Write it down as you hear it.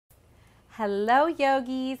Hello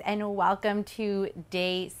yogis, and welcome to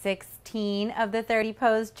day 16 of the 30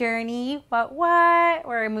 pose journey. What?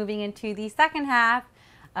 We're moving into the second half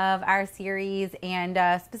of our series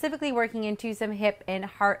and specifically working into some hip and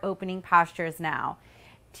heart opening postures now.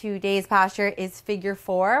 Today's posture is figure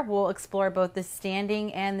 4. We'll explore both the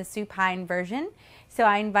standing and the supine version. So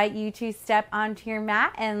I invite you to step onto your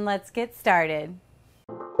mat and let's get started.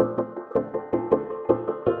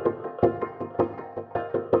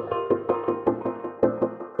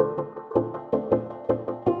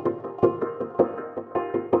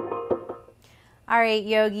 All right,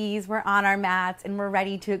 yogis, we're on our mats and we're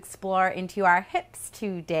ready to explore into our hips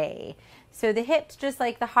today. So the hips, just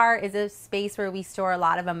like the heart, is a space where we store a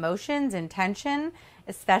lot of emotions and tension,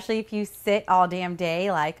 especially if you sit all damn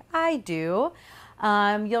day like I do.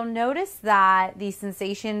 You'll notice that these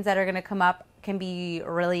sensations that are going to come up can be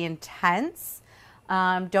really intense.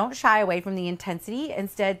 Don't shy away from the intensity.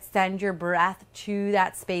 Instead, send your breath to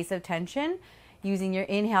that space of tension, using your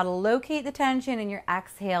inhale to locate the tension and your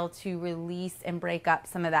exhale to release and break up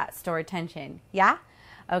some of that stored tension. Yeah?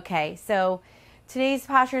 Okay, so today's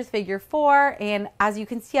posture is figure 4, and as you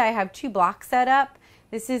can see, I have 2 blocks set up.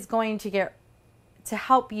 This is going to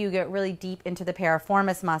help you get really deep into the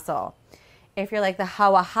piriformis muscle. If you're like the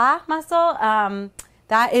𝗪𝗂 muscle,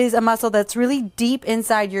 that is a muscle that's really deep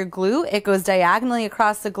inside your glute. It goes diagonally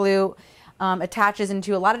across the glute. Attaches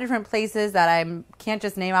into a lot of different places that I can't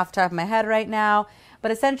just name off the top of my head right now. But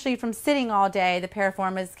essentially from sitting all day, the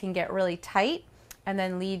piriformis can get really tight and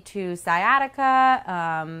then lead to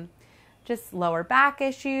sciatica, just lower back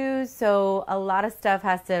issues. So a lot of stuff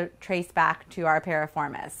has to trace back to our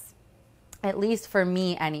piriformis, at least for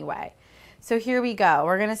me anyway. So here we go.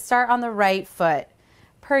 We're going to start on the right foot.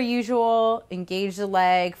 Per usual, engage the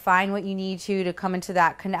leg, find what you need to come into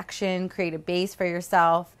that connection, create a base for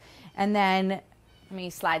yourself. And then, let me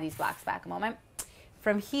slide these blocks back a moment.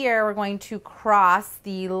 From here, we're going to cross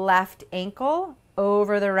the left ankle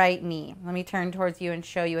over the right knee. Let me turn towards you and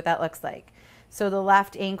show you what that looks like. So the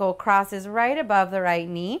left ankle crosses right above the right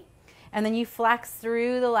knee. And then you flex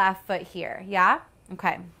through the left foot here. Yeah?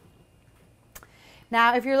 Okay.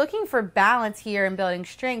 Now, if you're looking for balance here and building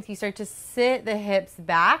strength, you start to sit the hips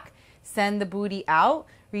back, send the booty out,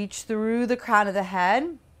 reach through the crown of the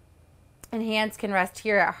head. And hands can rest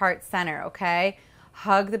here at heart center, okay?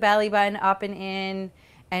 Hug the belly button up and in,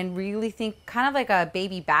 and really think kind of like a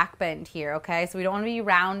baby back bend here, okay? So we don't want to be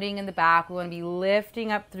rounding in the back. We want to be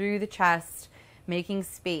lifting up through the chest, making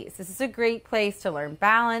space. This is a great place to learn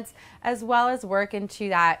balance as well as work into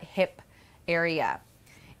that hip area.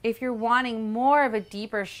 If you're wanting more of a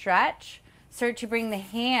deeper stretch, start to bring the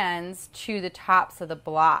hands to the tops of the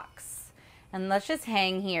blocks. And let's just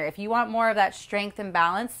hang here. If you want more of that strength and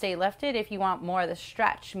balance, stay lifted. If you want more of the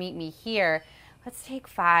stretch, meet me here. Let's take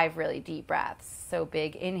 5 really deep breaths. So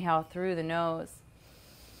big inhale through the nose.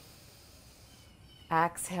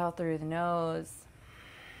 Exhale through the nose.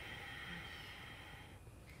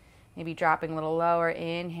 Maybe dropping a little lower.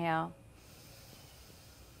 Inhale.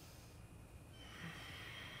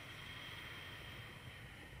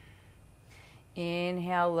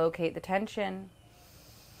 Inhale, locate the tension.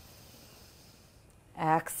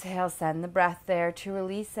 Exhale, send the breath there to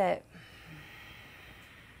release it.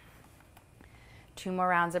 2 more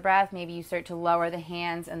rounds of breath. Maybe you start to lower the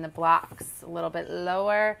hands and the blocks a little bit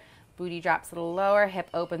lower. Booty drops a little lower. Hip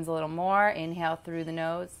opens a little more. Inhale through the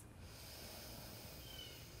nose.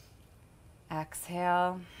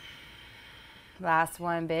 Exhale. Last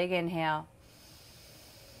one, big inhale.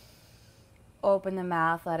 Open the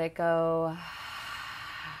mouth, let it go.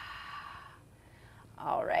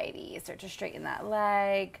 Alrighty, start to straighten that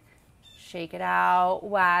leg, shake it out,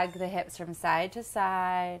 wag the hips from side to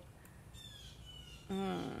side.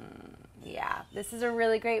 Yeah, this is a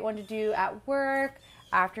really great one to do at work,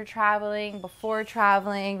 after traveling, before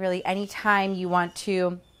traveling, really anytime you want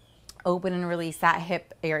to open and release that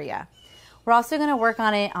hip area. We're also going to work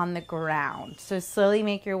on it on the ground. So slowly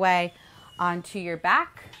make your way onto your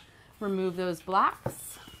back, remove those blocks.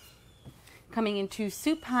 Coming into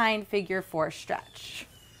supine figure 4 stretch.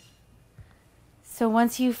 So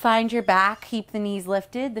once you find your back, keep the knees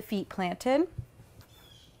lifted, the feet planted.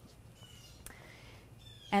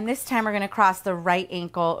 And this time we're going to cross the right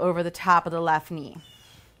ankle over the top of the left knee.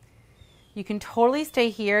 You can totally stay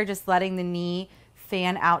here, just letting the knee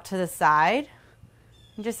fan out to the side.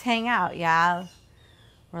 And just hang out, yeah?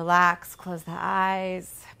 Relax, close the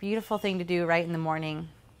eyes. Beautiful thing to do right in the morning.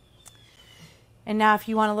 And now if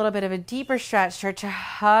you want a little bit of a deeper stretch, start to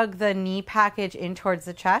hug the knee package in towards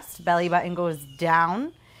the chest. Belly button goes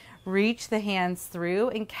down. Reach the hands through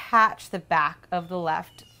and catch the back of the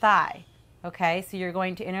left thigh. Okay, so you're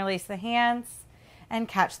going to interlace the hands and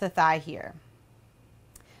catch the thigh here.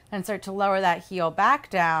 And start to lower that heel back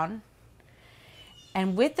down.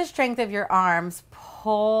 And with the strength of your arms,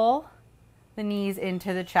 pull the knees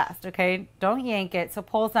into the chest, okay? Don't yank it. So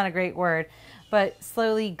pull is not a great word, but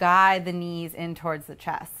slowly guide the knees in towards the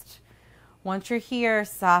chest. Once you're here,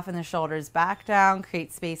 soften the shoulders back down,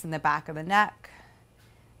 create space in the back of the neck.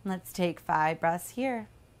 Let's take 5 breaths here.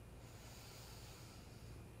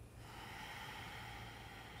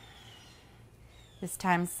 This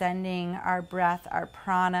time sending our breath, our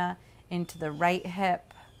prana, into the right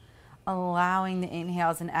hip, allowing the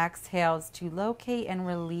inhales and exhales to locate and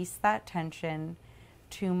release that tension.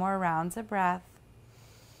 2 more rounds of breath.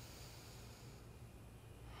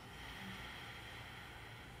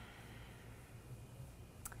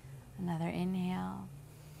 Another inhale.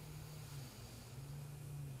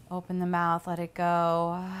 Open the mouth, let it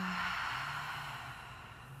go.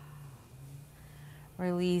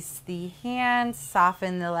 Release the hands,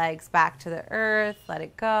 soften the legs back to the earth, let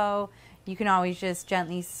it go. You can always just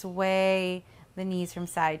gently sway the knees from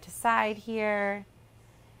side to side here.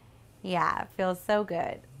 Yeah, it feels so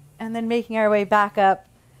good. And then making our way back up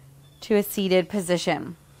to a seated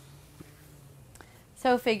position.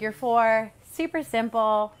 So figure 4, super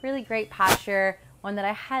simple, really great posture, one that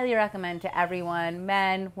I highly recommend to everyone,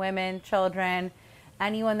 men, women, children,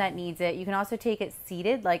 anyone that needs it. You can also take it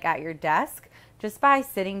seated, like at your desk, just by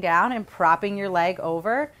sitting down and propping your leg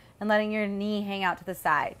over and letting your knee hang out to the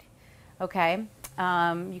side. Okay,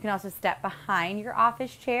 you can also step behind your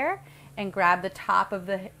office chair and grab the top of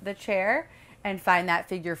the chair and find that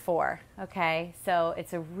figure 4. Okay, so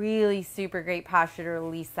it's a really super great posture to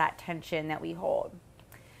release that tension that we hold.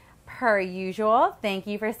 Per usual, thank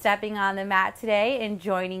you for stepping on the mat today and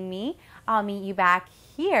joining me. I'll meet you back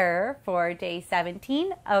here for day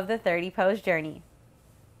 17 of the 30 pose journey.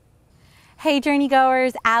 Hey journey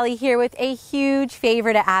goers, Allie here with a huge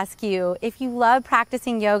favor to ask you. If you love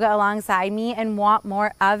practicing yoga alongside me and want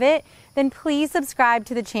more of it, then please subscribe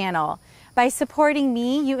to the channel. By supporting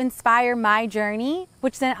me, you inspire my journey,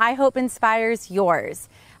 which then I hope inspires yours.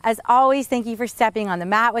 As always, thank you for stepping on the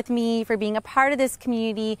mat with me, for being a part of this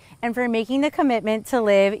community, and for making the commitment to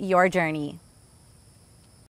live your journey.